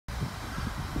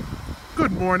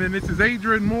Good morning, this is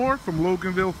Adrien Moore from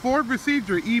Loganville Ford. Received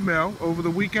your email over the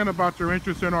weekend about your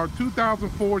interest in our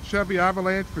 2004 Chevy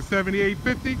Avalanche for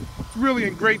 $7,850. It's really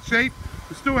in great shape.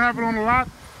 We still have it on the lot.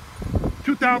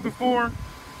 2004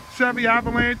 Chevy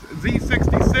Avalanche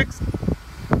Z66.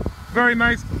 Very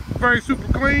nice, very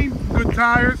super clean, good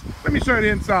tires. Let me show you the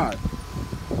inside.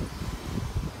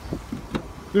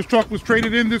 This truck was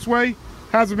traded in this way.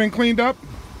 Hasn't been cleaned up,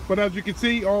 but as you can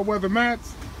see, all weather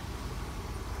mats.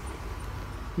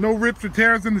 No rips or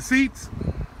tears in the seats.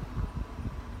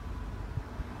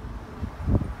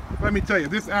 Let me tell you,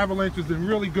 this Avalanche is in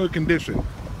really good condition.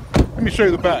 Let me show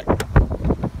you the back.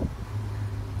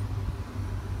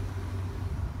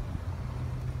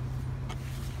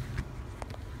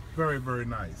 Very, very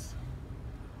nice.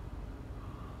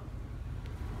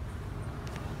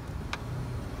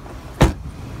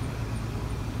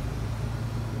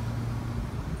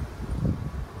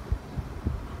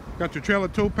 Got your trailer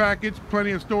tow package,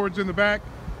 plenty of storage in the back.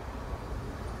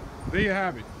 There you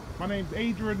have it. My name's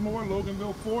Adrien Moore,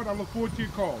 Loganville Ford. I look forward to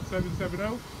your call,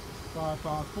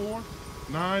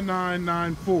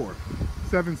 770-554-9994.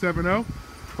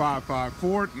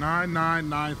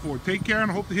 770-554-9994. Take care, and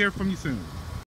I hope to hear from you soon.